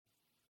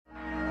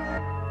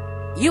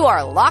You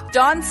are Locked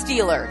On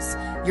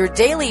Steelers, your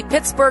daily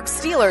Pittsburgh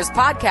Steelers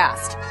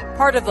podcast,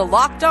 part of the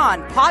Locked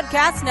On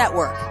Podcast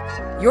Network,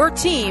 your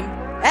team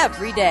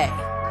every day.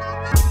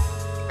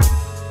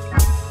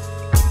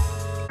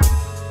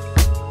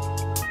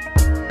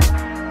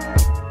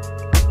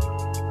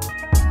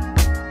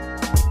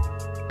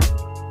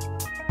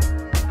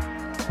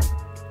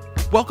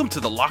 Welcome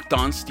to the Locked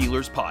On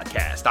Steelers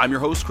podcast. I'm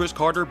your host, Chris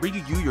Carter,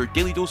 bringing you your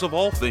daily dose of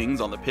all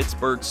things on the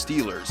Pittsburgh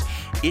Steelers.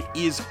 It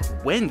is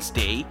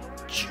Wednesday,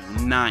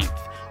 June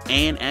 9th.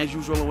 And as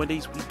usual on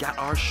Wednesdays, we got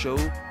our show,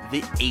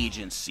 The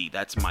Agency.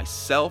 That's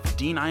myself,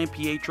 Dean Ian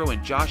Pietro,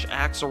 and Josh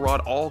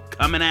Axelrod all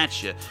coming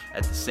at you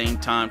at the same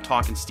time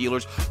talking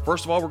Steelers.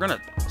 First of all, we're going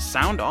to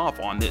sound off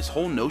on this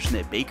whole notion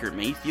that Baker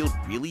Mayfield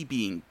really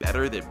being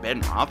better than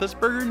Ben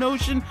Roethlisberger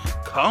notion.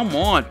 Come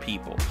on,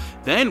 people.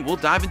 Then we'll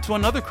dive into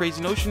another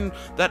crazy notion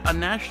that a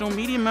national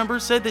media member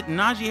said that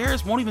Najee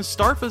Harris won't even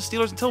start for the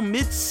Steelers until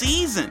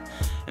mid-season.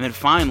 And then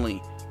finally,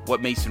 what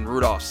Mason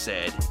Rudolph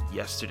said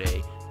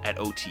yesterday at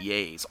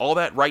OTAs. All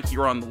that right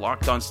here on the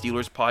Locked On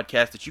Steelers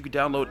podcast that you can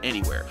download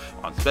anywhere,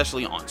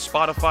 especially on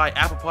Spotify,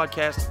 Apple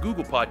Podcasts,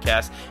 Google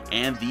Podcasts,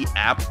 and the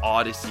app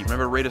Odyssey.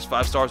 Remember to rate us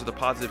 5 stars with a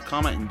positive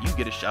comment, and you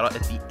get a shout out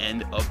at the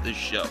end of the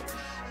show.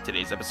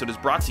 Today's episode is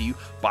brought to you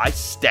by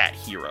Stat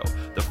Hero,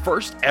 the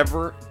first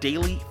ever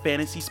daily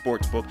fantasy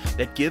sportsbook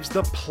that gives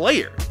the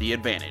player the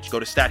advantage. Go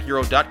to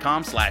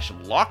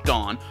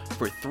stathero.com/lockedon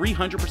for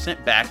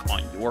 300% back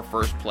on your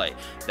first play.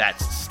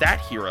 That's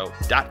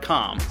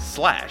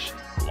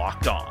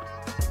stathero.com/lockedon.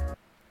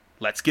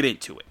 Let's get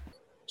into it.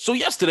 So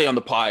yesterday on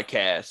the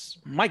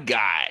podcast, my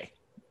guy,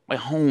 my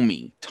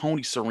homie,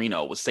 Tony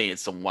Serino was saying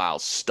some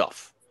wild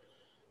stuff.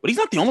 But he's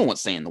not the only one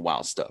saying the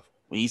wild stuff.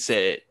 When he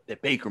said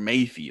that Baker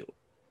Mayfield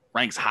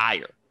ranks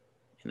higher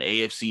in the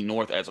AFC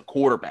North as a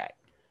quarterback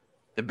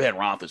than Ben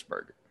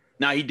Roethlisberger.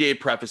 Now, he did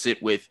preface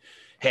it with,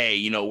 hey,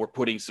 you know, we're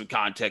putting some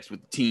context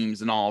with the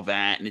teams and all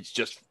that, and it's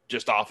just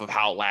off of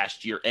how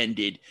last year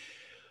ended.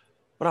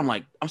 But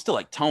I'm still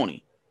like,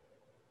 Tony,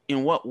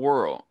 in what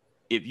world,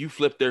 if you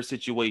flip their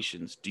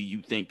situations, do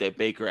you think that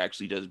Baker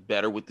actually does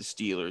better with the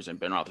Steelers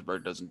and Ben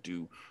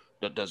Roethlisberger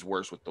does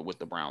worse with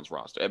the Browns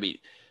roster? I mean,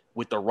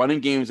 with the running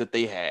games that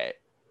they had,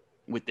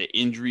 with the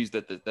injuries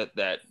that the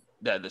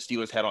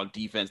Steelers had on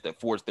defense that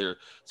forced their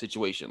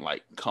situation,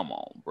 like, come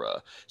on,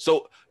 bruh.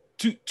 So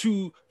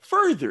to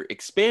further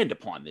expand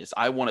upon this,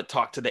 I want to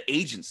talk to the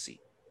agency.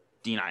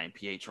 Dean Ian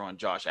Pietro and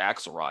Josh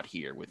Axelrod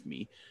here with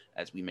me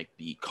as we make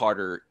the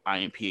Carter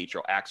Ian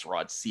Pietro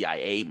Axelrod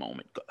CIA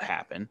moment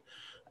happen,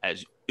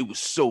 as it was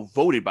so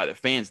voted by the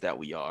fans that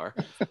we are.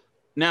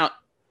 Now,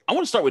 I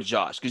want to start with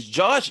Josh, because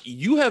Josh,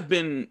 you have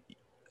been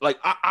like,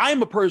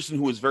 I'm a person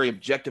who is very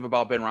objective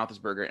about Ben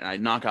Roethlisberger, and I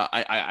knock out.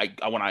 I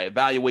when I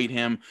evaluate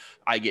him,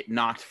 I get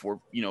knocked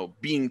for, you know,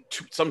 being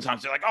too.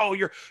 Sometimes they're like, "Oh,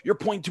 you're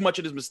pointing too much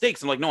at his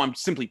mistakes." I'm like, "No, I'm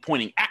simply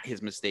pointing at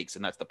his mistakes,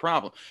 and that's the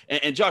problem."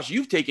 And Josh,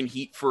 you've taken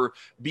heat for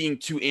being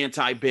too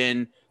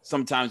anti-Ben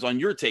sometimes on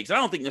your takes. And I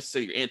don't think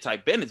necessarily you're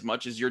anti-Ben as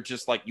much as you're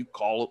just like you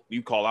call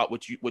out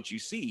what you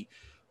see.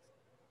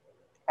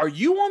 Are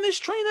you on this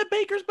train that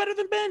Baker's better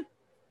than Ben?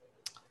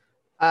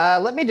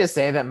 Let me just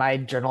say that my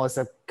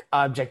journalistic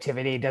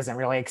objectivity doesn't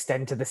really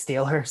extend to the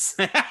Steelers.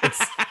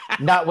 It's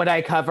not what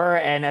I cover.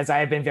 And as I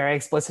have been very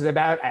explicit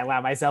about, I allow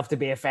myself to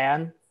be a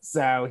fan.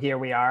 So here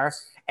we are.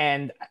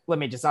 And let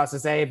me just also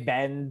say,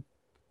 Ben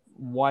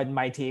won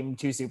my team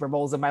 2 Super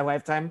Bowls in my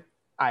lifetime.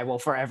 I will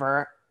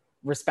forever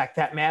respect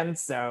that man.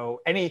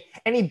 So any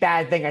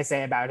bad thing I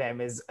say about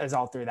him is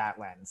all through that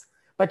lens.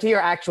 But to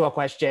your actual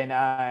question,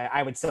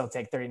 I would still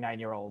take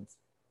 39-year-old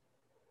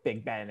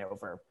Big Ben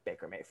over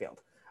Baker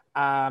Mayfield.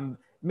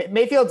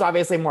 Mayfield's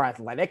obviously more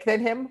athletic than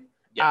him.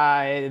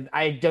 Yeah.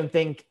 I don't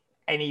think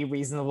any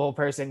reasonable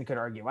person could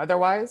argue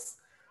otherwise.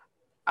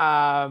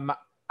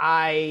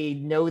 I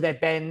know that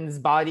Ben's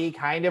body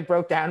kind of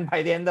broke down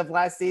by the end of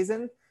last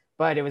season,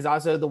 but it was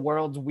also the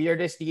world's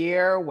weirdest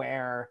year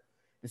where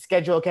the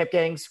schedule kept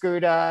getting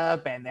screwed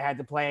up and they had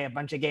to play a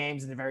bunch of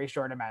games in a very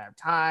short amount of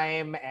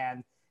time,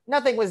 and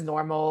nothing was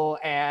normal,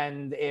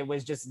 and it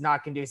was just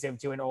not conducive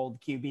to an old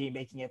QB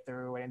making it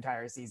through an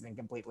entire season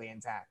completely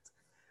intact.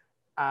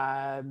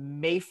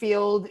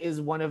 Mayfield is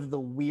one of the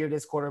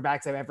weirdest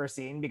quarterbacks I've ever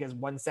seen, because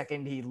one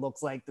second he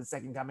looks like the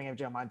second coming of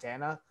Joe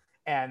Montana,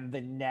 and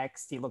the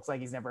next he looks like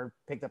he's never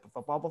picked up a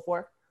football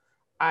before.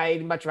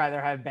 I'd much rather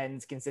have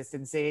Ben's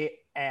consistency,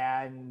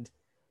 and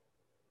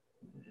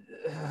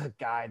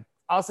God.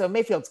 Also,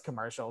 Mayfield's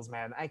commercials,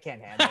 man, I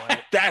can't handle it.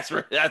 That's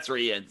where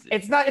he ends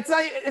it.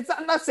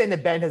 I'm not saying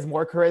that Ben has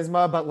more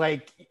charisma, but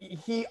like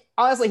he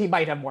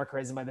might have more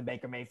charisma than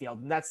Baker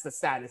Mayfield, and that's the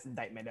saddest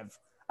indictment of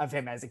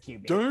him as a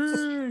QB.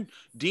 Darn.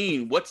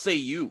 Dean, what say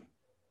you?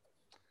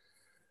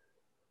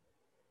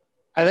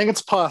 I think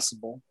it's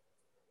possible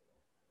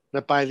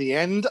that by the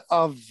end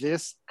of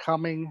this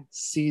coming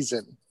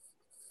season,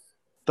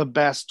 the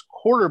best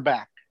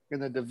quarterback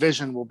in the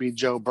division will be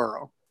Joe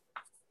Burrow.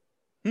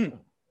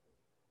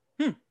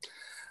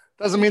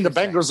 Doesn't mean the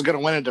Bengals are going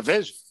to win a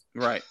division.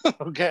 Right.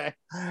 Okay.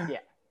 Yeah.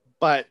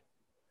 But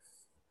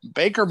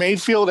Baker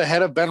Mayfield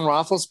ahead of Ben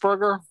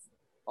Roethlisberger?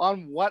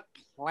 On what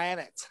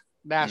planet?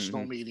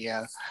 National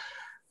media.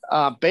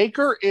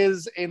 Baker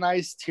is a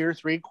nice tier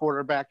 3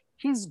 quarterback.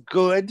 He's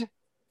good.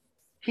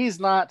 He's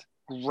not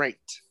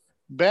great.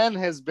 Ben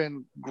has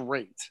been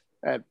great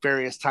at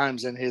various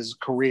times in his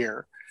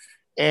career,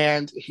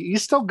 and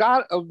he's still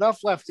got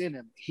enough left in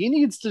him. He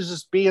needs to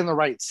just be in the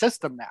right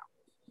system now.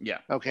 Yeah.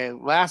 Okay.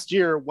 Last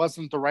year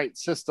wasn't the right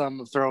system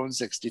of throwing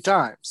 60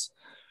 times.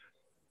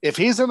 If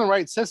he's in the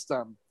right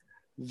system,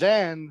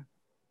 then,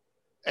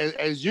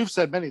 as you've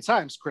said many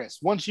times, Chris,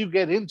 once you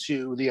get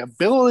into the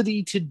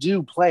ability to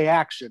do play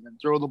action and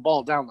throw the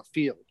ball down the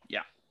field.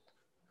 Yeah.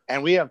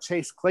 And we have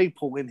Chase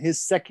Claypool in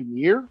his second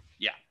year.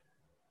 Yeah.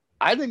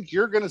 I think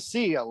you're going to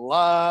see a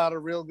lot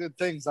of real good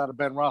things out of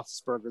Ben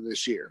Roethlisberger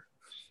this year.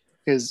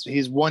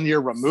 He's 1 year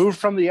removed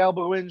from the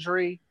elbow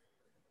injury,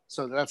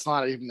 so that's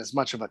not even as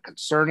much of a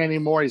concern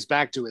anymore. He's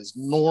back to his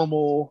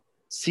normal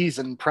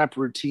season prep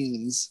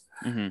routines.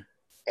 Mm-hmm.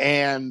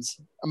 And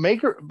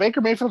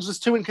Baker Mayfield's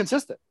just too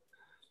inconsistent.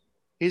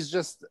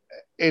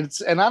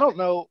 And I don't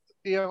know,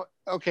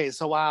 okay,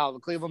 so wow, the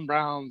Cleveland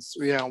Browns,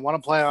 won a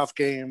playoff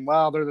game.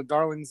 Wow, they're the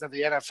darlings of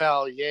the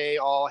NFL. Yay,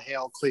 all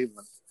hail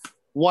Cleveland.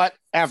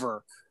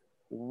 Whatever.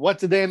 What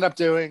did they end up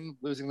doing?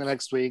 Losing the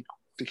next week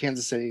to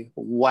Kansas City.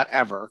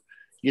 Whatever.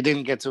 You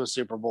didn't get to a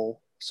Super Bowl,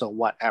 so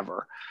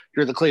whatever.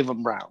 You're the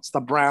Cleveland Browns.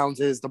 The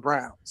Browns is the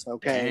Browns,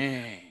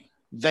 okay?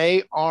 Dang.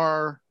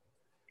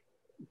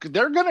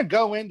 They're going to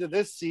go into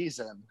this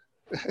season.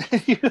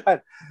 You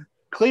got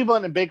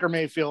Cleveland and Baker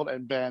Mayfield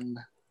and Ben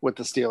with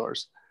the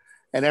Steelers.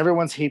 And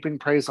everyone's heaping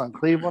praise on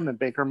Cleveland and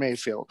Baker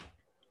Mayfield.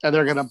 And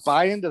they're going to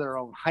buy into their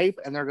own hype,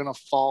 and they're going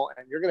to fall.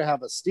 And you're going to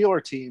have a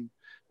Steeler team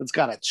that's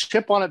got a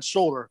chip on its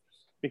shoulder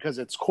because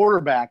its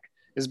quarterback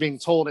is being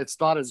told it's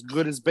not as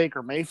good as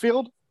Baker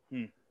Mayfield.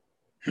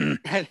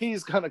 And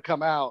he's going to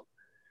come out,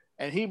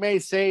 and he may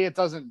say it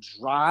doesn't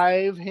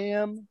drive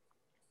him,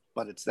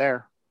 but it's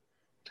there.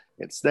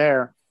 It's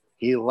there.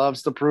 He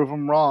loves to prove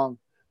them wrong.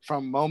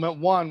 From moment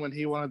one, when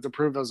he wanted to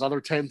prove those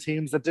other 10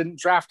 teams that didn't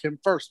draft him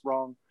first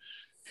wrong,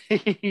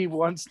 he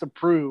wants to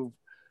prove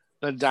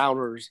the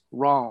doubters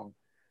wrong.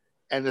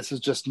 And this is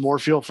just more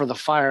fuel for the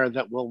fire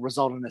that will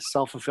result in a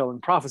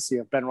self-fulfilling prophecy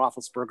of Ben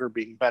Roethlisberger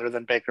being better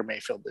than Baker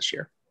Mayfield this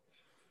year.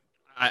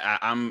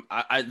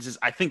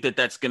 I think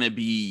that's going to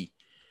be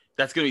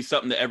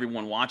something that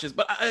everyone watches.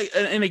 But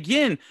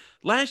again,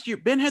 last year,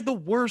 Ben had the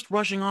worst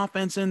rushing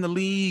offense in the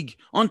league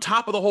on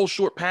top of the whole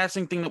short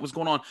passing thing that was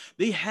going on.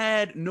 They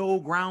had no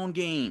ground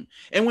game.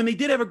 And when they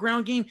did have a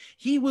ground game,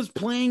 he was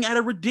playing at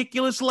a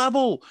ridiculous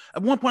level.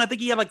 At one point, I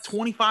think he had like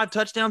 25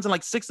 touchdowns and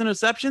like 6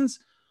 interceptions.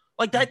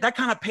 Like that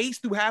kind of pace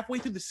through halfway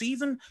through the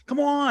season. Come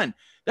on.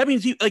 That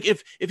means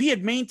if he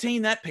had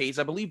maintained that pace,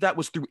 I believe that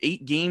was through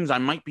 8 games. I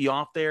might be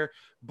off there,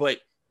 but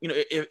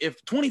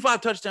if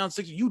 25 touchdowns,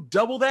 6, you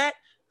double that,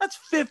 that's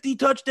 50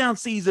 touchdown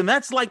season.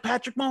 That's like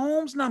Patrick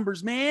Mahomes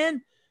numbers,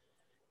 man.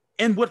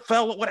 And what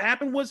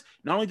happened was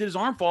not only did his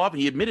arm fall off,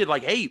 and he admitted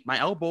like, hey, my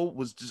elbow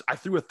was I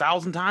threw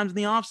 1,000 times in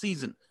the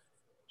offseason.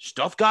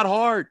 Stuff got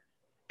hard.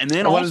 And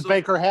then what does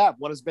Baker have?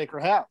 What does Baker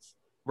have?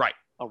 Right.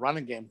 A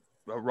running game.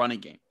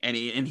 And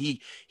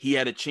he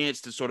had a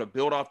chance to sort of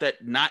build off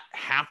that, not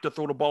have to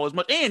throw the ball as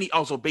much. And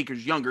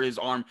Baker's younger. His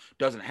arm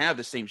doesn't have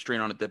the same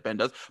strain on it that Ben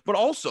does. But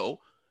also,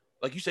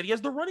 like you said, he has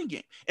the running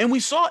game. And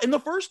we saw in the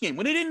first game,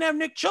 when they didn't have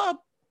Nick Chubb,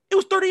 it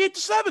was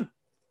 38-7.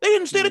 They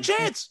didn't stand a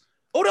chance.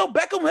 Odell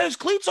Beckham had his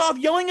cleats off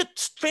yelling at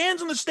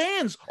fans in the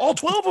stands, all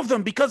 12 of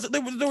them, because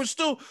there was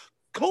still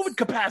COVID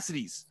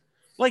capacities.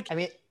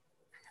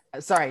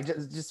 Sorry,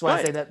 just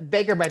want to say that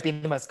Baker might be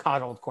the most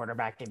coddled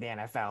quarterback in the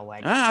NFL.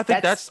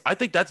 I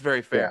think that's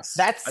very fair. Yes.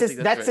 That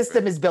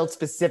system is built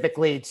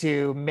specifically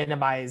to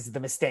minimize the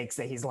mistakes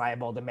that he's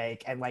liable to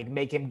make and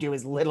make him do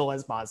as little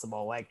as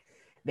possible.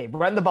 They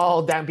run the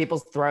ball down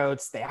people's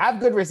throats. They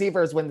have good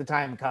receivers when the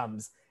time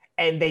comes,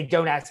 and they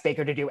don't ask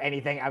Baker to do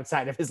anything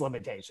outside of his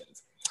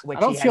limitations. I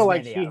don't feel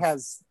like he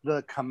has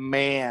the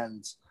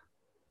command,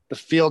 the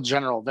field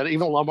general that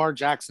even Lamar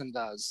Jackson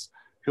does,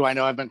 who I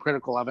know I've been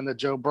critical of, and that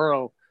Joe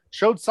Burrow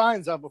showed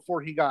signs of before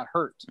he got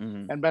hurt.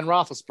 Mm-hmm. And Ben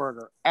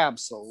Roethlisberger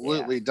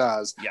absolutely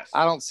does. Yes.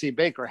 I don't see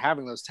Baker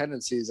having those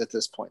tendencies at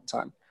this point in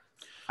time.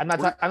 I'm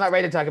not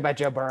ready to talk about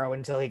Joe Burrow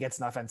until he gets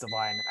an offensive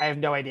line. I have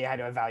no idea how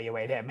to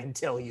evaluate him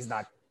until he's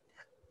not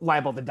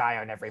liable to die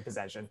on every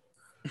possession.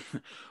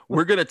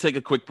 We're going to take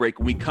a quick break.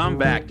 When we come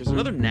back, there's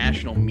another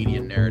national media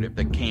narrative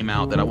that came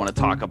out that I want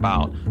to talk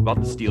about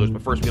the Steelers.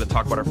 But first, we're going to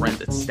talk about our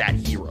friends at Stat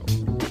Hero.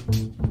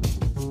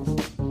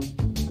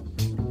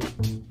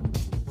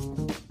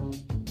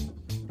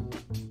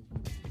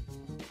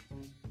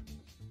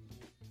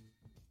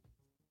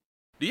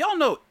 Do y'all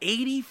know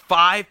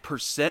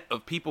 85%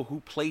 of people who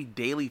play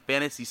daily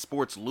fantasy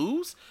sports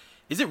lose?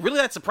 Is it really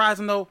that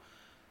surprising, though?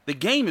 The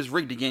game is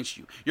rigged against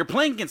you. You're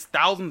playing against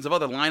thousands of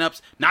other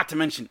lineups, not to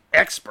mention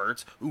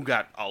experts who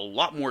got a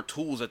lot more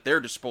tools at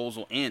their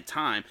disposal and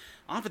time.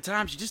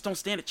 Oftentimes, you just don't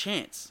stand a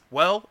chance.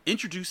 Well,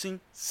 introducing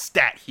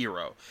Stat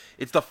Hero.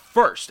 It's the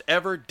first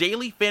ever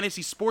daily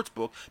fantasy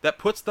sportsbook that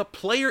puts the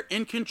player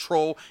in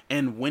control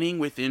and winning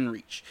within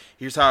reach.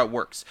 Here's how it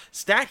works.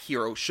 Stat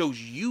Hero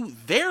shows you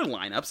their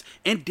lineups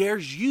and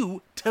dares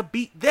you to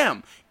beat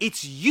them.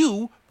 It's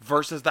you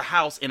versus the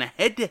house in a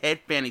head-to-head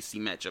fantasy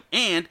matchup.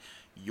 And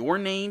your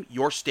name,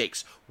 your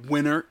stakes.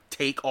 Winner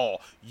take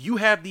all. You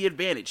have the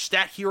advantage.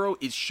 Stat Hero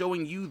is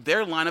showing you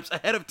their lineups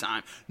ahead of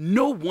time.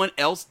 No one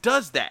else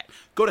does that.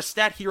 Go to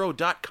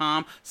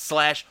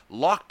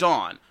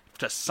stathero.com/lockedon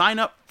to sign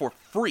up for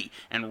free.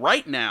 And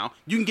right now,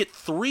 you can get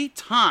 3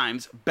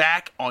 times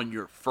back on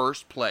your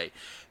first play.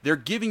 They're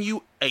giving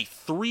you a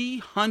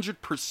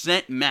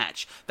 300%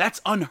 match.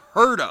 That's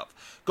unheard of.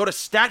 Go to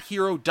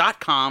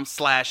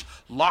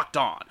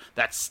stathero.com/lockedon.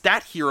 That's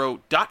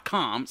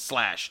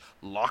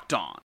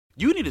stathero.com/lockedon.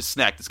 You need a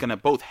snack that's going to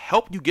both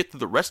help you get through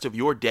the rest of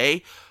your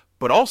day,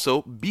 but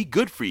also be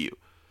good for you.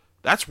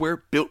 That's where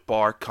Built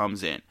Bar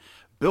comes in.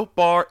 Built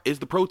Bar is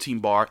the protein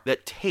bar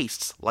that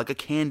tastes like a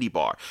candy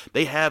bar.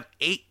 They have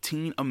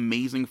 18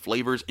 amazing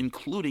flavors,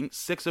 including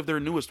 6 of their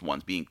newest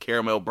ones, being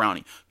caramel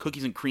brownie,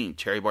 cookies and cream,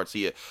 cherry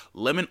barcia,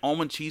 lemon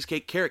almond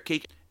cheesecake, carrot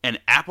cake, and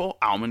apple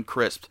almond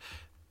crisp.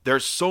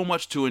 There's so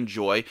much to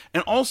enjoy.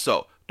 And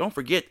also, don't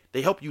forget,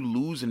 they help you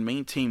lose and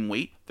maintain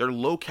weight. They're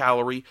low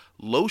calorie,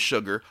 low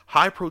sugar,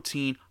 high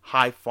protein,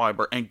 high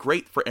fiber, and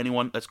great for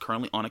anyone that's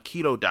currently on a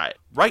keto diet.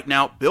 Right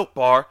now, Built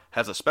Bar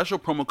has a special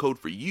promo code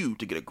for you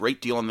to get a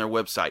great deal on their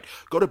website.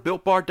 Go to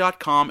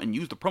BuiltBar.com and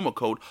use the promo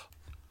code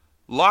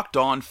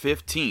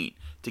LOCKEDON15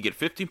 to get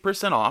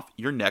 15% off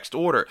your next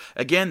order.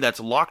 Again, that's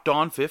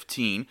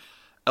LOCKEDON15,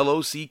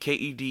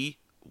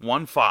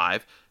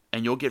 LOCKED15,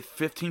 and you'll get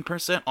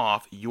 15%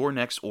 off your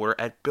next order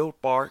at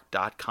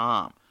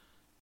BuiltBar.com.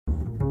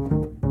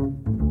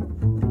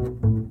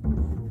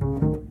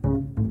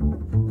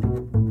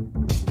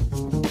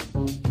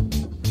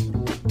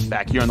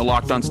 Back here on the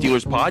Locked On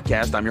Steelers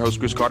podcast, I'm your host,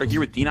 Chris Carter,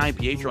 here with D9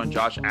 Pietro and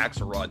Josh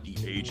Axelrod, the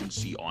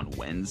agency on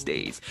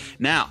Wednesdays.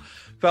 Now,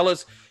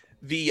 fellas,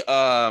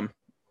 my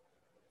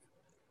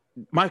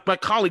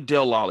colleague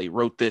Dale Lally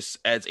wrote this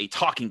as a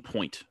talking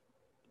point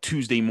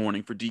Tuesday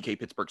morning for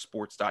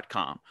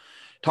DKPittsburghSports.com,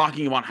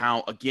 talking about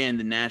how, again,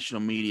 the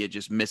national media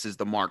just misses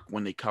the mark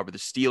when they cover the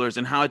Steelers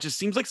and how it just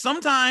seems like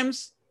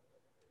sometimes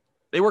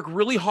they work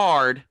really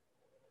hard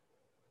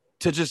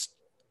to just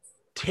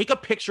take a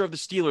picture of the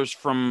Steelers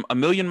from a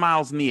million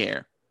miles in the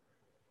air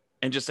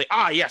and just say,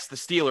 yes, the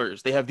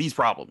Steelers, they have these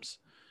problems.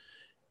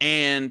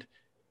 And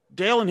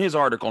Dale, in his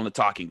article on the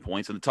Talking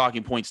Points, and the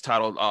Talking Points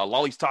titled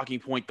Lolly's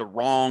Talking Point, The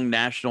Wrong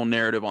National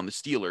Narrative on the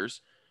Steelers.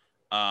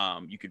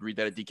 You could read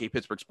that at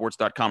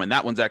DKPittsburghSports.com. And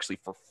that one's actually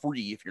for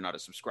free if you're not a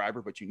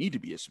subscriber, but you need to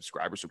be a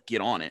subscriber, so get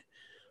on it.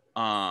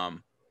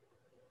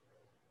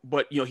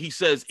 But, he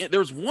says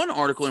there's one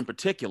article in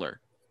particular.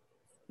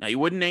 Now, he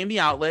wouldn't name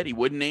the outlet. He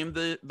wouldn't name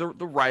the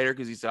writer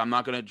because he said, I'm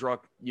not going to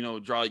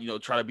try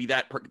to be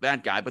that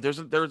guy. But there's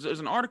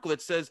an article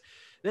that says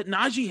that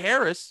Najee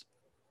Harris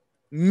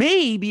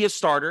may be a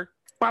starter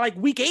by like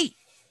week 8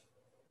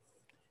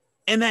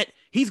 and that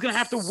he's going to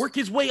have to work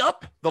his way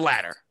up the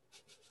ladder.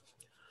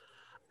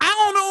 I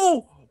don't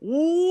know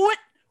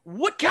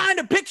what kind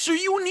of picture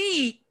you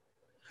need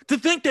to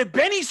think that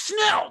Benny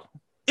Snell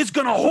is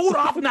going to hold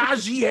off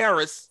Najee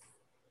Harris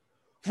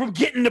from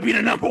getting to be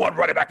the number 1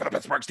 running back for the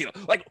Pittsburgh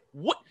Steelers. Like,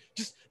 what?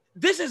 Just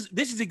this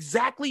is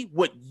exactly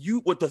what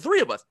the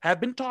three of us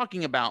have been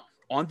talking about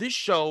on this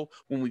show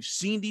when we've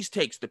seen these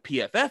takes, the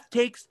PFF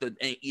takes, the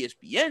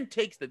ESPN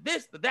takes, the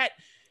this, the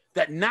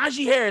that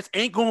Najee Harris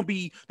ain't going to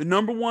be the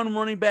number 1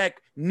 running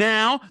back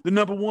now, the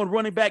number 1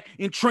 running back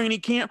in training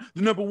camp,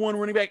 the number 1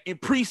 running back in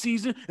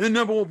preseason, and the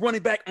number 1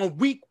 running back on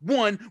week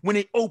 1 when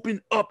they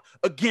open up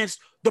against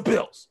the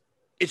Bills.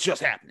 It's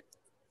just happening.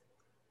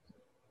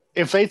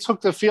 If they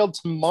took the field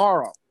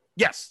tomorrow,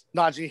 yes,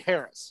 Najee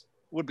Harris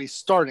would be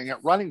starting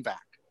at running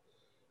back.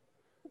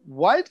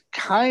 What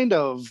kind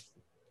of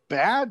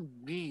bad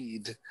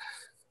read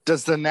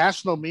does the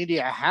national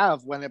media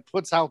have when it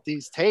puts out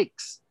these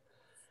takes?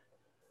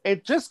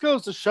 It just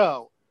goes to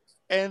show,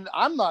 and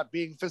I'm not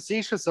being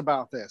facetious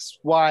about this,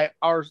 why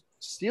our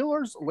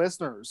Steelers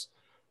listeners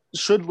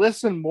should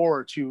listen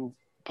more to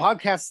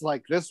podcasts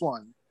like this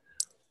one.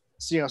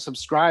 So,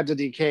 subscribe to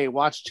DK,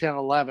 watch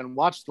Channel 11,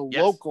 watch the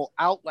local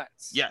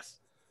outlets. Yes.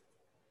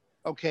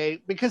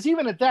 Okay, because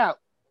even at that,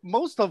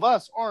 most of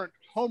us aren't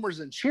homers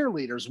and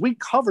cheerleaders. We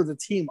cover the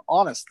team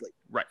honestly.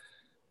 Right.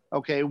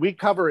 Okay, we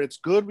cover its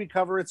good, we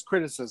cover its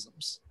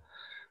criticisms.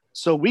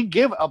 So we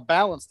give a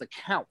balanced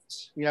account.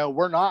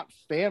 We're not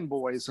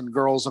fanboys and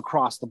girls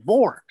across the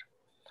board.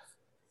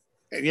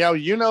 And,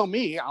 you know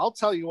me, I'll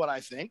tell you what I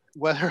think,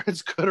 whether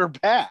it's good or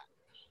bad.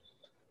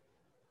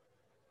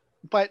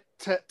 But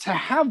to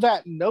have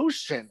that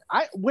notion,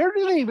 where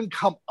do they even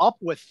come up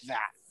with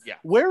that? Yeah.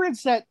 Where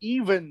does that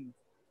even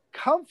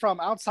come from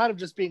outside of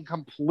just being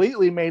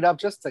completely made up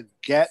just to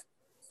get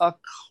a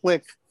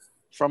click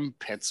from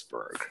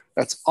Pittsburgh.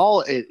 That's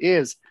all it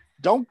is.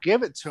 Don't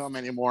give it to them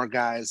anymore,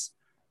 guys.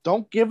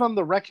 Don't give them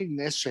the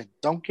recognition.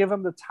 Don't give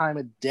them the time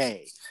of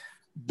day.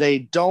 They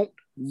don't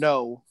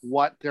know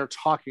what they're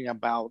talking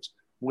about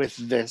with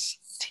this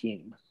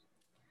team.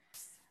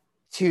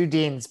 To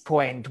Dean's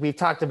point, we've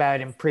talked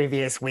about in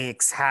previous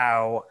weeks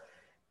how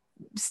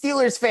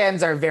Steelers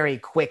fans are very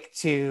quick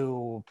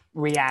to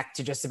react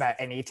to just about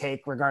any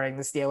take regarding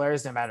the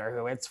Steelers, no matter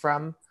who it's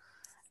from.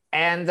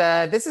 And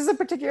this is a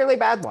particularly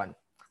bad one.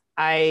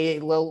 I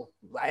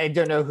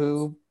don't know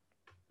who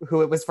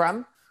it was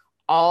from.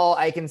 All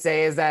I can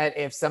say is that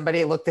if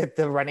somebody looked at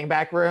the running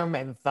back room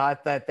and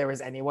thought that there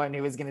was anyone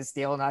who was going to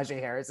steal Najee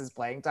Harris's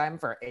playing time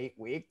for 8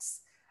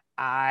 weeks,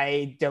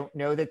 I don't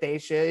know that they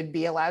should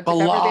be allowed to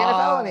cover the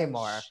NFL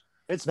anymore.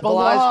 It's the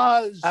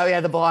Balaj. Oh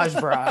yeah, the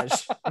Balaj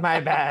barrage. My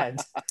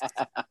bad.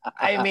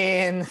 I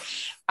mean,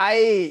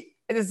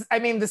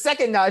 the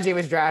second Najee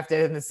was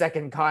drafted and the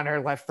second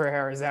Connor left for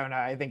Arizona,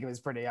 I think it was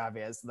pretty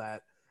obvious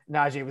that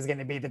Najee was going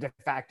to be the de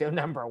facto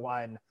number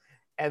one.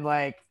 And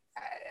like,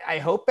 I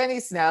hope Benny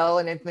Snell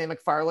and Anthony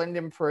McFarland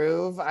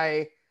improve.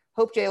 I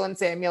hope Jalen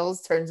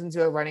Samuels turns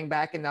into a running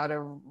back and not a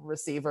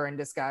receiver in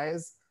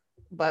disguise.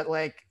 But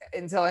like,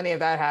 until any of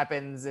that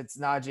happens, it's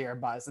Najee or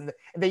bust. And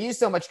they use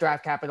so much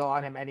draft capital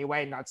on him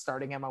anyway. Not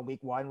starting him on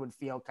week 1 would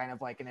feel kind of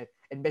like an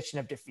admission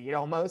of defeat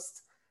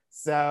almost.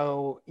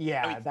 So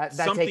yeah, I mean,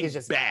 that take is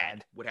just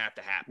bad. Would have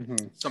to happen.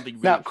 Mm-hmm. Something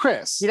really now,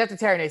 Chris, you'd have to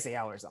tear an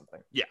ACL or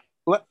something. Yeah.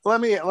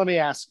 Let me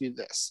ask you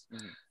this,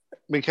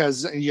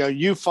 because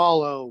you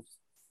follow,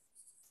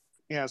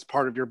 as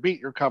part of your beat,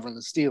 you're covering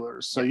the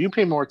Steelers, so you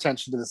pay more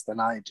attention to this than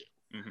I do.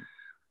 Mm-hmm.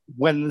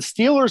 When the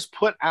Steelers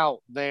put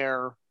out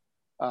their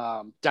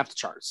depth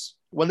charts,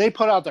 when they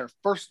put out their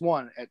first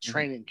one at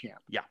training camp,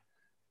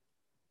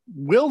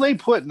 will they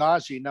put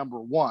Najee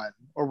number 1,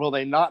 or will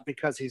they not,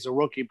 because he's a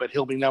rookie, but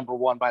he'll be number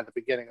 1 by the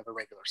beginning of the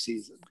regular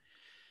season?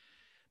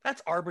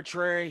 That's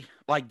arbitrary.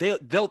 Like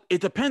they'll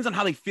it depends on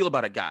how they feel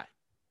about a guy.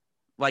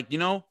 Like,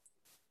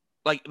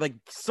 like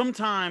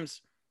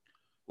sometimes,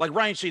 like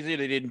Ryan Shazier,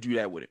 they didn't do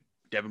that with him.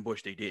 Devin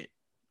Bush, they did.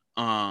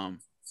 I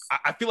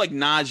feel like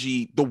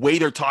Najee, the way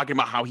they're talking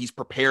about how he's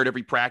prepared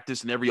every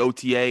practice and every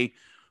OTA,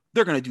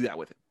 they're going to do that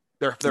with him.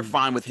 They're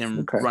fine with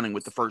him running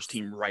with the first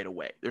team right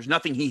away. There's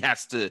nothing he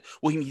has to,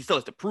 well, he still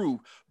has to prove,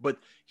 but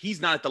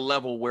he's not at the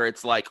level where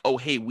it's like, oh,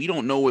 hey, we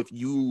don't know if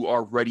you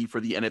are ready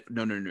for the NFL.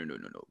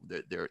 No.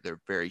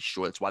 They're very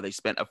sure. That's why they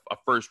spent a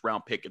first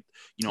round pick,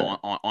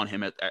 on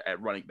him at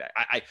running back.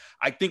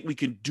 I think we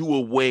can do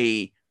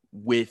away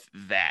with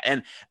that.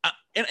 And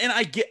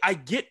I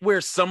get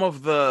where some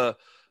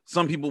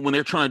people, when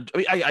they're trying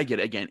to, I get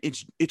it. Again,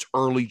 it's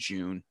early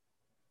June.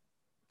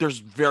 There's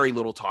very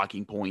little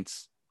talking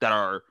points that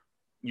are,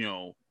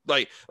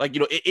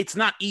 it's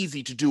not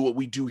easy to do what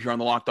we do here on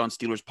the Locked On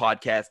Steelers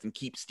podcast and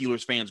keep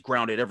Steelers fans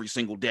grounded every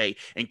single day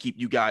and keep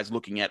you guys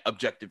looking at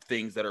objective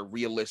things that are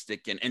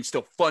realistic and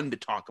still fun to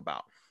talk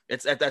about.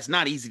 That's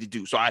not easy to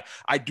do. So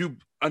I do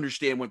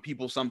understand when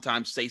people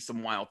sometimes say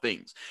some wild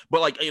things,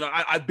 but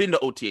I've been to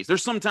OTAs.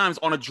 There's sometimes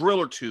on a drill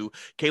or two,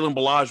 Kalen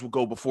Balaj will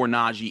go before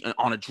Najee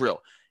on a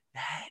drill.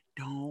 That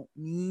don't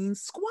mean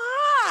squat.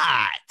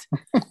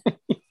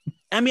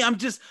 I mean, I'm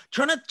just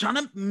trying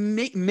to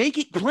make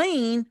it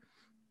plain.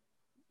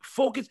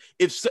 Focus.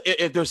 If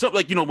there's something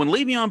like, when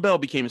Le'Veon Bell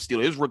became a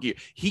Steeler, his rookie year,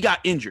 he got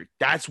injured.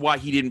 That's why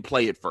he didn't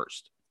play at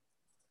first.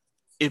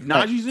 If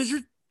Najee's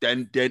injured,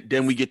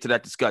 then we get to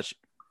that discussion.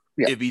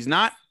 Yeah. If he's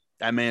not,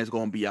 that man's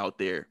going to be out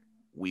there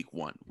week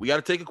 1. We got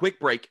to take a quick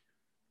break.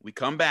 We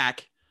come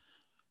back.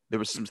 There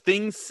was some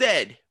things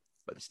said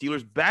by the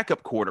Steelers'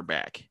 backup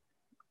quarterback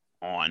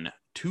on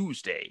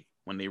Tuesday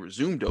when they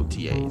resumed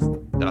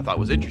OTAs that I thought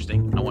was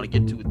interesting. I want to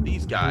get to with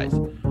these guys.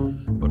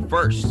 But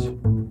first,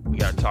 we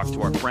got to talk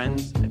to our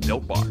friends at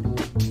Built Bar.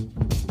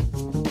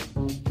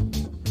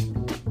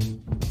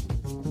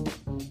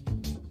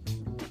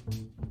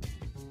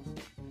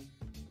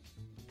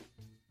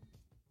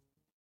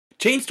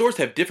 Chain stores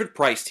have different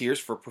price tiers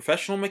for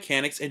professional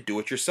mechanics and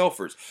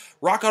do-it-yourselfers.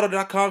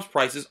 RockAuto.com's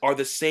prices are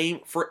the same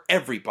for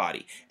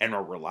everybody and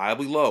are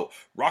reliably low.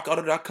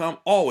 RockAuto.com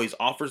always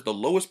offers the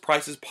lowest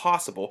prices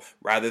possible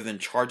rather than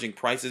charging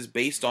prices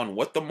based on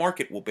what the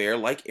market will bear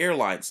like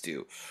airlines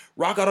do.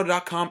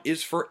 RockAuto.com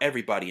is for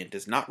everybody and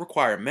does not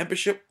require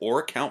membership or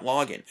account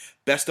login.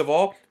 Best of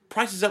all,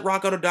 prices at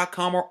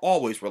RockAuto.com are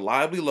always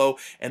reliably low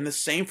and the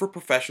same for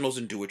professionals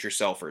and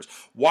do-it-yourselfers.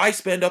 Why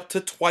spend up to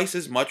twice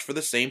as much for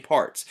the same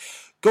parts?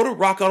 Go to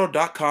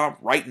RockAuto.com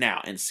right now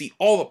and see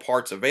all the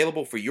parts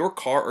available for your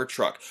car or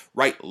truck.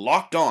 Write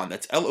Locked On,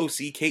 that's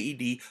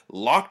LOCKED,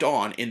 Locked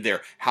On, in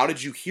their How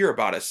Did You Hear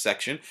About Us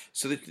section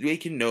so that they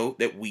can know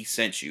that we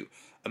sent you.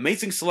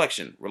 Amazing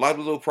selection,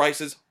 reliably low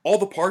prices, all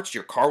the parts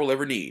your car will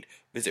ever need.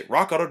 Visit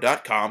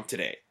RockAuto.com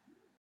today.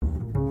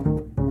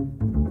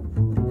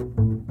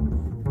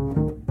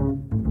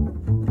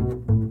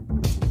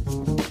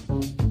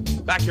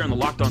 Back here on the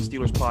Locked On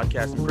Steelers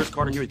podcast, and Chris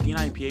Carter here with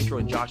D9 Pietro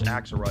and Josh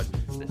Axelrod,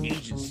 the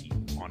agency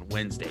on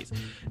Wednesdays.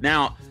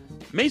 Now,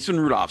 Mason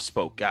Rudolph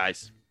spoke,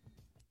 guys,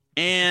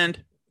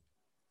 and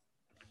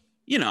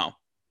you know,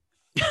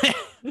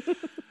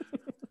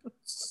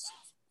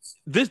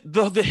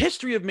 the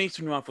history of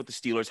Mason Rudolph with the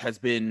Steelers has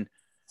been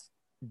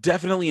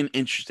definitely an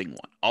interesting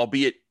one,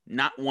 albeit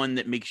not one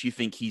that makes you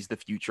think he's the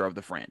future of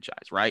the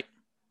franchise, right?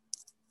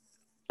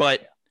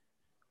 But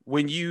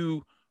when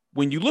you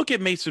look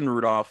at Mason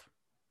Rudolph,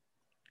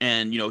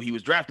 and he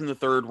was drafted in the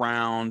 3rd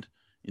round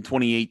in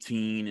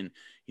 2018, and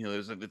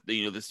there's the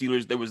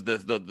Steelers. There was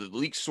the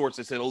leak source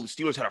that said, "Oh, the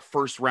Steelers had a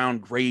 1st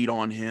round grade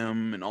on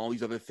him," and all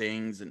these other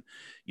things, and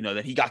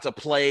that he got to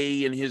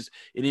play in his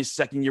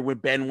 2nd year when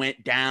Ben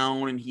went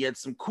down, and he had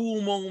some cool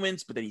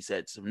moments, but then he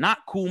said some not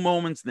cool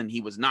moments. Then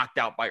he was knocked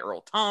out by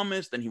Earl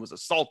Thomas. Then he was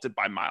assaulted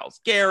by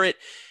Myles Garrett,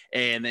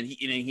 and then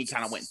he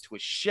kind of went into a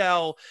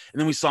shell. And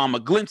then we saw a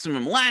glimpse of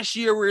him last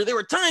year where there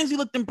were times he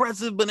looked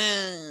impressive, but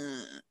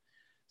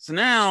So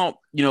now,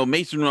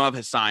 Mason Rudolph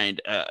has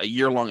signed a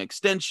year-long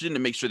extension to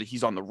make sure that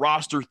he's on the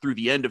roster through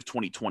the end of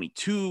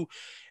 2022.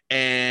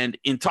 And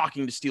in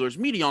talking to Steelers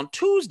media on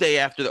Tuesday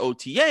after the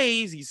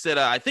OTAs, he said,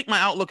 I think my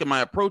outlook and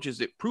my approach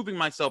is improving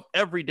myself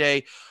every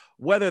day,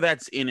 whether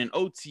that's in an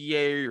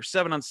OTA or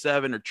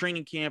 7-on-7 or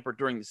training camp or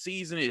during the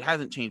season. It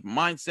hasn't changed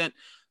my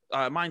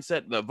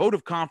mindset. The vote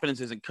of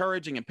confidence is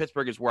encouraging, and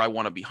Pittsburgh is where I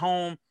want to be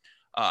home.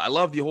 I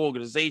love the whole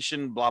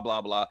organization, blah,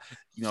 blah, blah,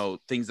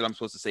 things that I'm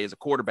supposed to say as a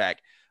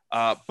quarterback.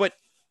 But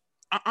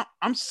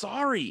I'm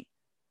sorry.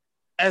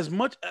 As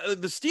much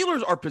the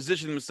Steelers are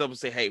positioning themselves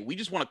to say, hey, we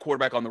just want a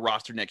quarterback on the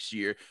roster next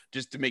year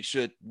just to make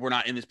sure we're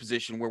not in this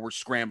position where we're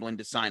scrambling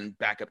to sign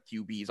backup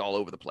QBs all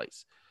over the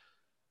place.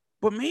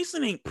 But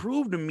Mason ain't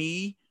proved to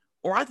me,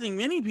 or I think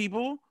many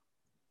people,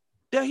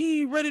 that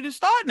he ready to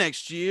start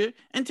next year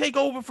and take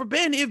over for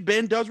Ben if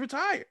Ben does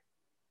retire.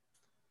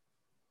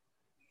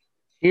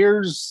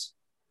 Here's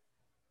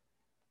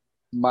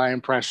my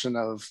impression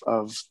of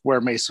where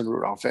Mason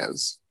Rudolph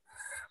is.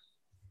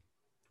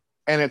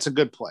 And it's a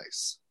good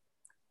place.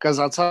 Because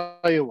I'll tell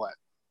you what,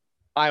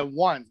 I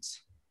want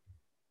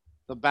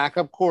the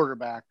backup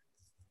quarterback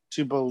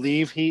to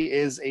believe he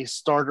is a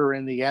starter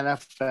in the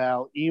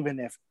NFL, even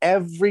if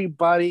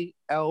everybody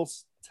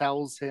else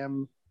tells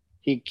him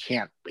he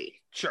can't be.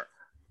 Sure.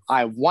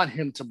 I want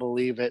him to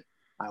believe it.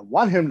 I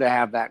want him to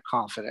have that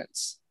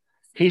confidence.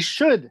 He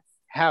should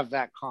have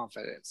that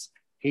confidence.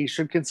 He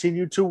should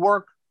continue to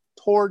work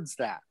towards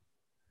that.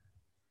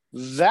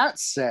 That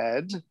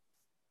said,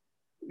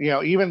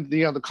 even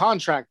the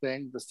contract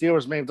thing, the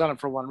Steelers may have done it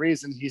for one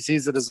reason. He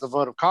sees it as a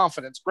vote of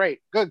confidence. Great.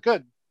 Good.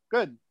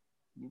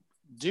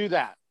 Do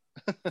that.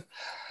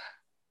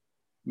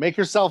 Make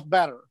yourself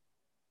better.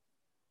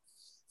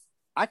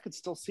 I could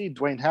still see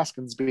Dwayne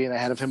Haskins being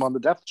ahead of him on the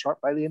depth chart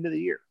by the end of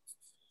the year.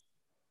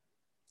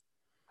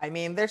 I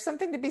mean, there's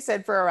something to be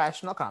said for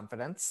irrational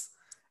confidence.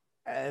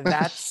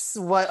 That's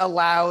what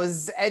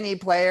allows any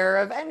player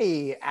of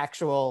any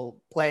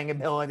actual playing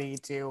ability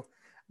to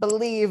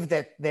believe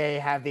that they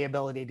have the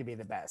ability to be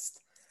the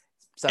best.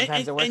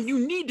 Sometimes it works. And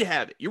you need to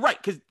have it. You're right.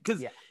 Because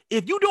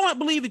if you don't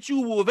believe that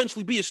you will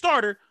eventually be a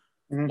starter,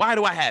 why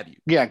do I have you?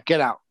 Yeah, get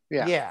out.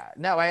 Yeah. Yeah.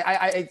 No,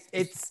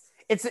 it's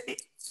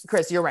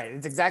Chris, you're right.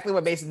 It's exactly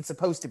what Mason's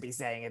supposed to be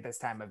saying at this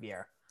time of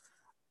year.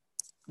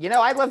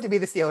 I'd love to be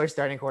the Steelers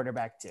starting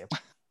quarterback too.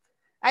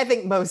 I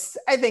think most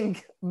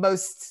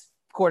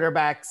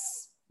quarterbacks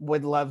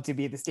would love to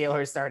be the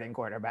Steelers starting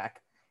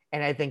quarterback.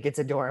 And I think it's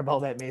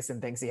adorable that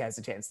Mason thinks he has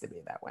a chance to be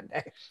that one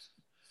day.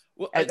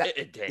 Well,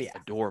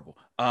 adorable.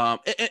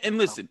 And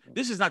listen,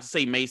 this is not to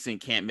say Mason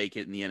can't make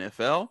it in the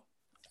NFL.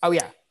 Oh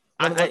yeah.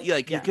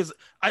 Because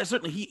I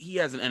certainly he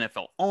has an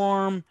NFL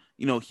arm.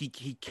 He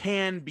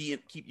can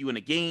keep you in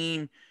a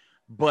game,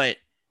 but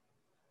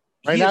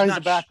right now he's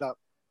a backup.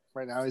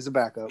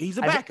 He's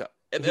a backup.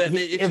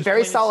 A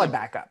very solid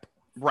backup.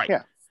 Right.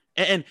 Yeah.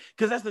 And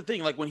because that's the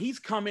thing, like when he's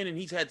come in and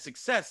he's had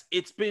success,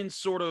 it's been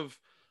sort of,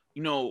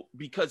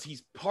 because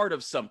he's part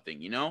of something,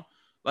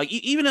 like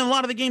even in a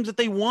lot of the games that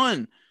they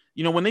won,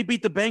 when they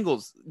beat the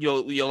Bengals,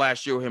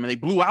 last year with him, and they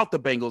blew out the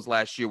Bengals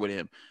last year with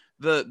him,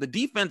 the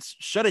defense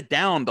shut it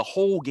down the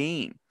whole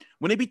game.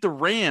 When they beat the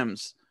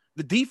Rams,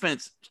 the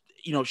defense,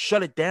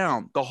 shut it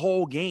down the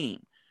whole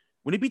game.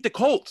 When they beat the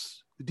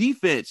Colts, the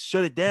defense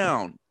shut it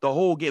down the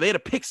whole game. They had a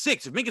pick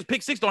six. If Minka's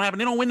pick six don't happen,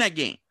 they don't win that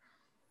game.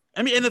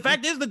 I mean, and the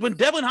fact is that when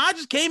Devlin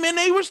Hodges came in,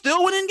 they were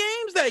still winning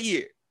games that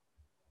year.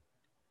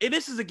 And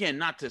this is, again,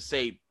 not to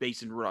say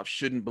Mason Rudolph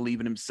shouldn't believe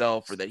in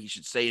himself or that he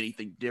should say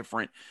anything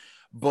different.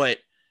 But,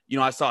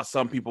 I saw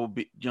some people,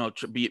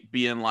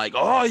 being like,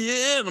 oh,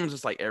 yeah. And I'm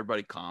just like,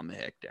 everybody calm the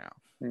heck down.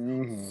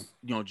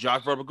 Mm-hmm.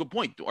 Josh brought up a good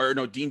point.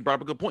 Dean brought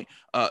up a good point.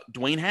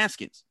 Dwayne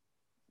Haskins,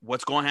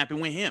 what's going to happen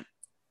with him?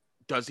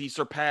 Does he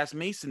surpass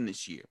Mason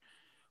this year?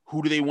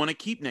 Who do they want to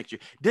keep next year?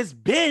 Does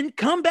Ben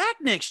come back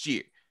next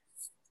year?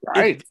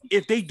 Right.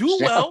 If they do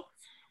well,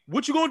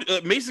 what you going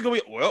to Mason's going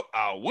to be, well,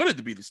 I wanted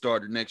to be the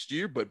starter next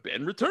year, but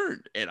Ben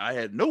returned and I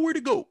had nowhere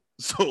to go.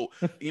 So,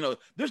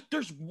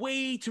 there's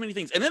way too many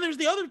things. And then there's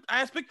the other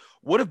aspect.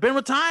 What if Ben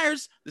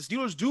retires? The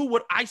Steelers do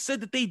what I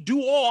said that they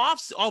do all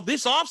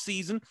this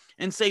offseason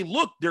and say,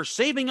 look, they're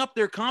saving up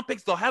their comp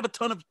picks. They'll have a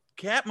ton of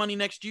cap money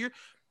next year.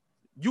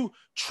 You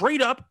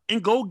trade up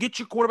and go get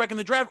your quarterback in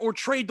the draft, or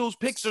trade those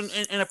picks and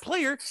a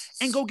player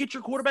and go get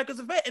your quarterback as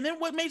a vet. And then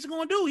what Mason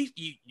going to do?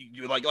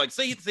 You like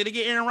say they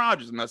get Aaron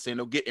Rodgers. I'm not saying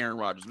they'll get Aaron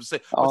Rodgers. But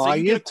say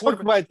you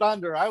took my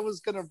thunder. I was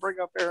going to bring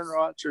up Aaron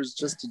Rodgers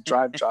just to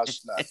drive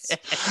Josh nuts.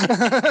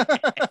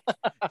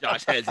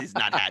 Josh has his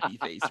not happy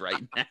face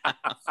right now.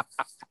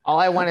 All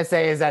I want to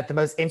say is that the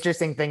most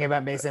interesting thing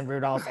about Mason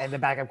Rudolph and the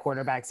backup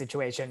quarterback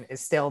situation is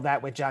still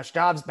that with Josh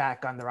Dobbs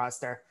back on the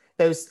roster,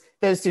 those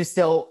two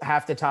still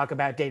have to talk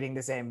about dating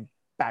the same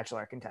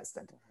Bachelor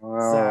contestant.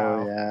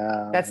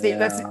 Yeah. That's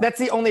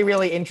the only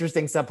really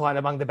interesting subplot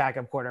among the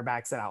backup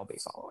quarterbacks that I'll be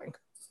following.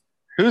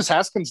 Who's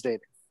Haskins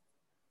dating?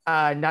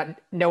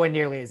 No one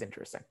nearly as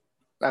interesting.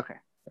 Okay.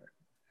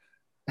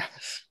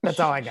 That's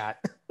all I got.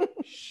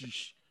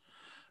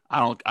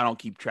 I don't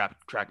keep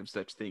track of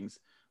such things.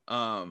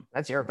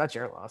 That's your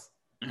loss.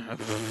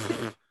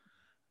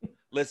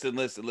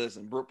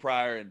 Listen. Brooke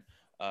Pryor and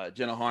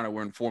Jenna Harner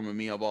were informing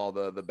me of all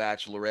the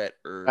Bachelorette.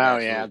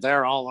 Yeah,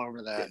 they're all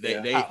over that.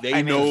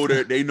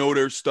 They know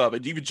their stuff.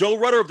 And even Joe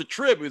Rudder of the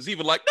Trib was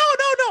even like, no,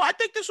 I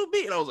think this will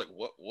be. And I was like,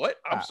 what?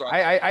 I'm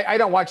sorry. I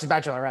don't watch the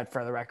Bachelorette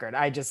for the record.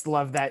 I just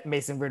love that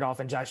Mason Rudolph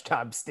and Josh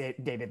Dobbs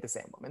dated the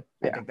same woman.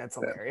 I think that's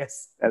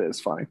hilarious. That is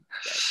funny.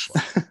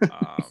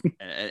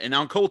 And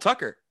now Cole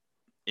Tucker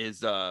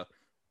is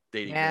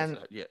dating. And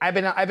I've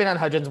been on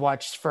Hudgens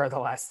watch for the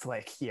last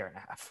year and a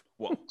half.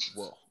 Whoa,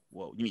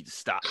 you need to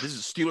stop. This is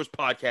a Steelers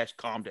podcast.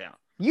 Calm down.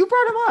 You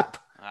brought him up.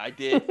 I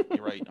did.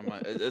 You're right.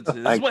 This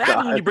is what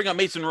happens when you bring up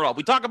Mason Rudolph.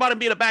 We talk about him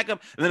being a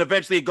backup, and then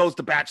eventually it goes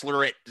to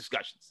Bachelorette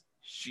discussions.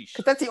 Sheesh.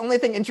 Because that's the only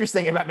thing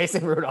interesting about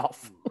Mason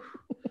Rudolph.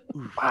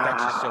 That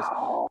just shows,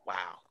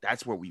 wow,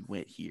 that's where we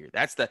went here.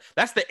 That's the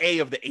A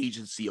of the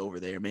agency over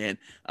there, man.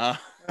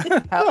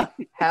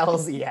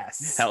 Hells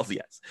yes.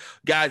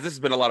 Guys, this has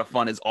been a lot of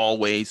fun as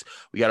always.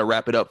 We got to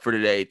wrap it up for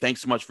today.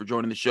 Thanks so much for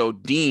joining the show.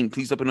 Dean,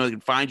 please let me know they can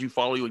find you,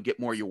 follow you, and get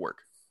more of your work.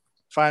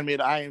 Find me at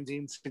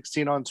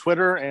IamDean16 on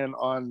Twitter and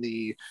on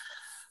the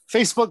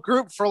Facebook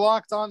group for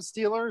Locked On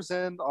Steelers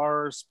and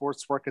our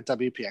sports work at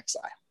WPXI.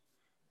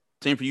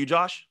 Same for you,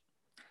 Josh.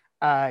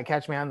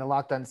 Catch me on the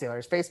Locked On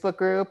Steelers Facebook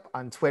group,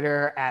 on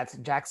Twitter at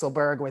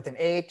Jaxelberg with an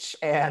H,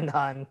 and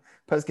on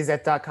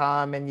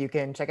postgazette.com. And you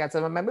can check out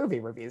some of my movie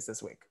reviews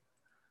this week.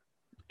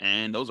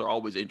 And those are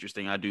always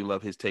interesting. I do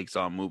love his takes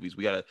on movies.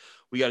 We gotta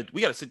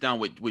sit down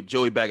with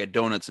Joey Bag of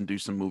Donuts and do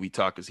some movie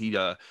talk, because he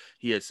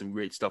has some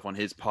great stuff on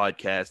his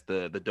podcast,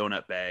 the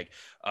Donut Bag.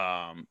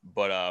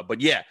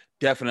 But yeah,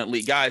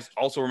 definitely, guys.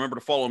 Also remember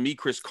to follow me,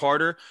 Chris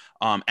Carter,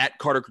 at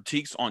Carter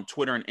Critiques on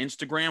Twitter and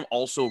Instagram.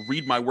 Also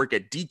read my work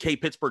at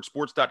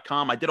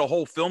dkpittsburghsports.com. I did a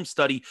whole film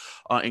study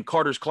in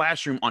Carter's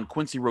classroom on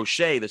Quincy Roche,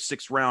 the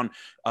 6th round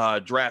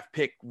draft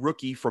pick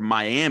rookie from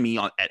Miami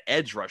at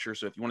edge rusher.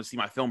 So if you want to see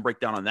my film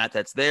breakdown on that,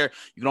 that's there.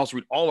 You can also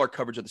read all our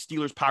coverage of the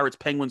Steelers, Pirates,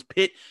 Penguins,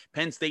 Pitt,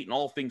 Penn State, and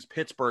all things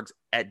Pittsburgh's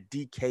at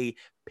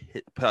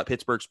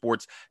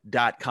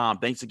dkpittsburghsports.com.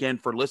 Thanks again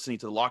for listening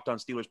to the Locked On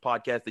Steelers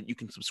podcast that you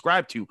can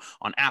subscribe to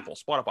on Apple,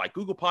 Spotify,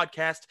 Google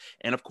Podcast,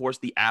 and of course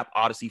the app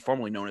Odyssey,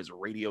 formerly known as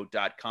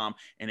radio.com.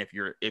 And if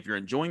you're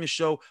enjoying the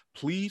show,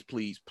 please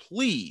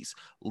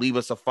leave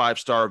us a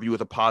 5-star review with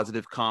a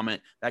positive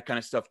comment. That kind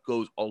of stuff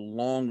goes a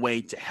long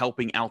way to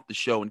helping out the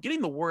show and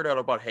getting the word out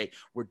about, hey,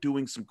 we're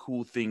doing some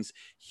cool things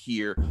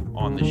here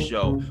on the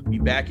show. Be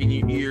back in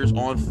your ears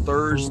on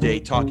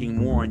Thursday talking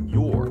more on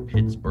your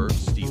Pittsburgh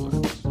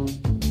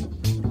Steelers.